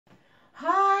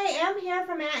Em here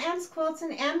from Aunt Em's Quilts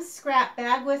and Em's Scrap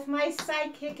Bag with my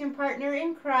sidekick and partner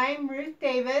in crime, Ruth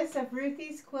Davis of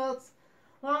Ruthie's Quilts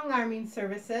Long Arming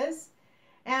Services.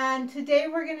 And today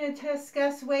we're going to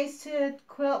discuss ways to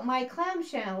quilt my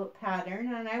clamshell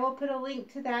pattern, and I will put a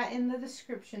link to that in the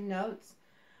description notes.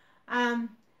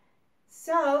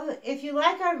 So if you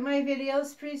like my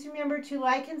videos, please remember to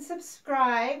like and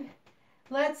subscribe.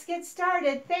 Let's get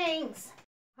started. Thanks.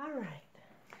 All right.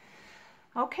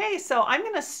 Okay, so I'm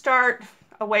going to start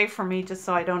away from me just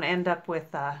so I don't end up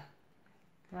with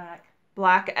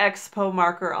black Expo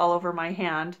marker all over my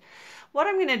hand. What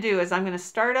I'm going to do is I'm going to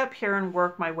start up here and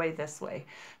work my way this way.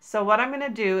 So what I'm going to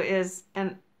do is,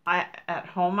 at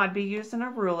home I'd be using a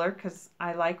ruler because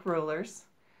I like rulers.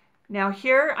 Now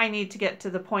here I need to get to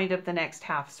the point of the next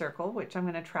half circle, which I'm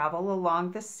going to travel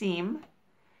along the seam,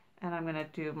 and I'm going to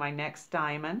do my next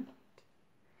diamond.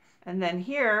 And then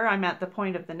here I'm at the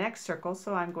point of the next circle,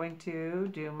 so I'm going to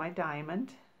do my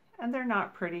diamond. And they're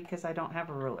not pretty because I don't have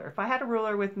a ruler. If I had a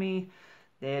ruler with me,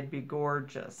 they'd be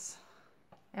gorgeous.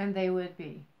 And they would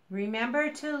be. Remember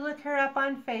to look her up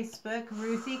on Facebook,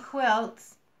 Ruthie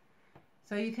Quilts,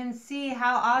 so you can see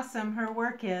how awesome her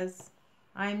work is.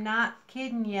 I'm not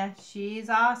kidding you. She's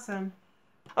awesome.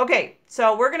 Okay,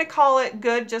 so we're going to call it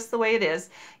good just the way it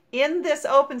is. In this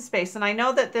open space, and I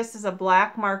know that this is a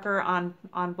black marker on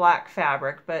black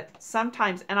fabric, but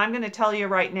sometimes, and I'm going to tell you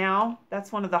right now,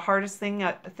 that's one of the hardest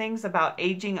things about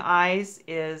aging eyes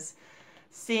is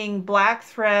seeing black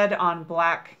thread on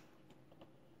black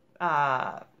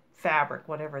fabric,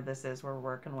 whatever this is we're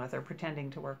working with or pretending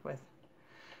to work with.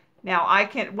 Now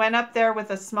I went up there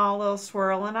with a small little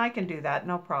swirl, and I can do that,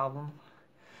 no problem.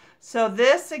 So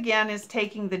this again is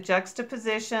taking the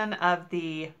juxtaposition of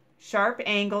the sharp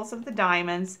angles of the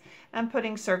diamonds and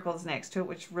putting circles next to it,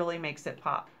 which really makes it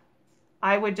pop.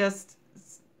 I would just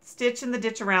stitch in the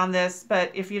ditch around this, but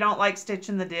if you don't like stitch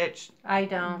in the ditch, I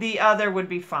don't. The other would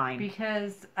be fine.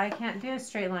 Because I can't do a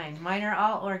straight line. Mine are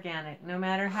all organic, no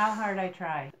matter how hard I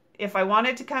try. If I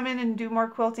wanted to come in and do more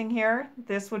quilting here,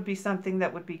 this would be something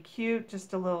that would be cute,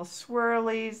 just a little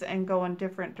swirlies and go in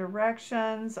different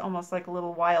directions, almost like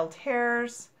little wild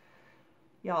hairs.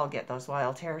 Y'all get those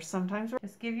wild hairs sometimes.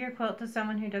 Just give your quilt to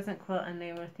someone who doesn't quilt and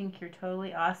they will think you're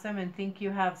totally awesome and think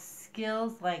you have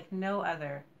skills like no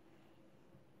other.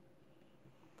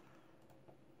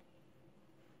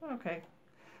 Okay,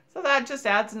 so that just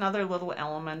adds another little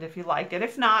element if you like it.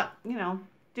 If not, you know,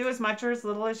 do as much or as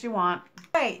little as you want.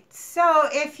 Right, so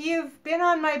if you've been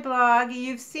on my blog,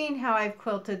 you've seen how I've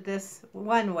quilted this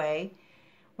one way,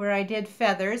 where I did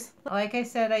feathers. Like I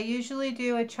said, I usually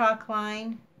do a chalk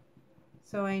line,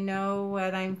 so I know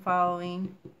what I'm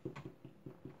following.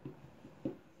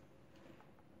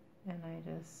 And I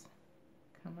just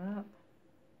come up.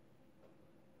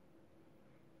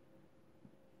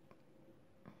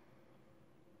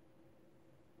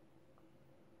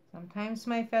 Sometimes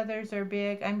my feathers are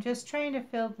big. I'm just trying to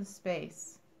fill the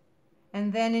space.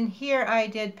 And then in here I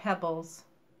did pebbles.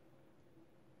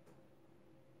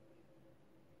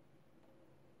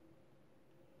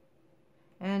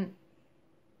 And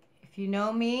if you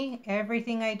know me,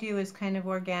 everything I do is kind of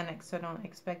organic, so don't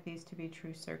expect these to be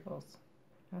true circles.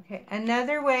 Okay,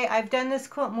 another way, I've done this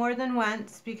quilt more than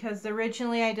once because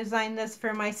originally I designed this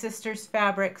for my sister's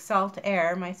fabric, Salt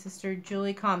Air, my sister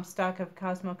Julie Comstock of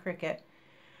Cosmo Cricket.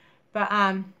 But,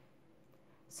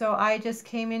 so I just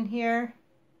came in here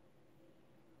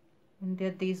and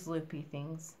did these loopy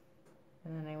things.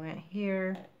 And then I went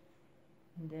here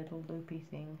and did a loopy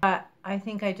thing. But I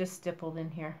think I just stippled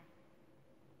in here.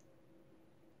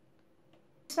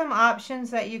 Some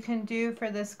options that you can do for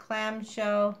this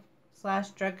clamshell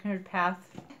 / drunkard path.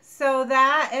 So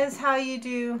that is how you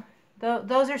do,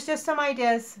 those are just some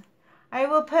ideas. I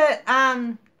will put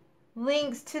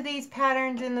links to these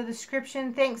patterns in the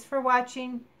description. Thanks for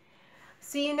watching.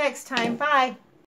 See you next time. Bye.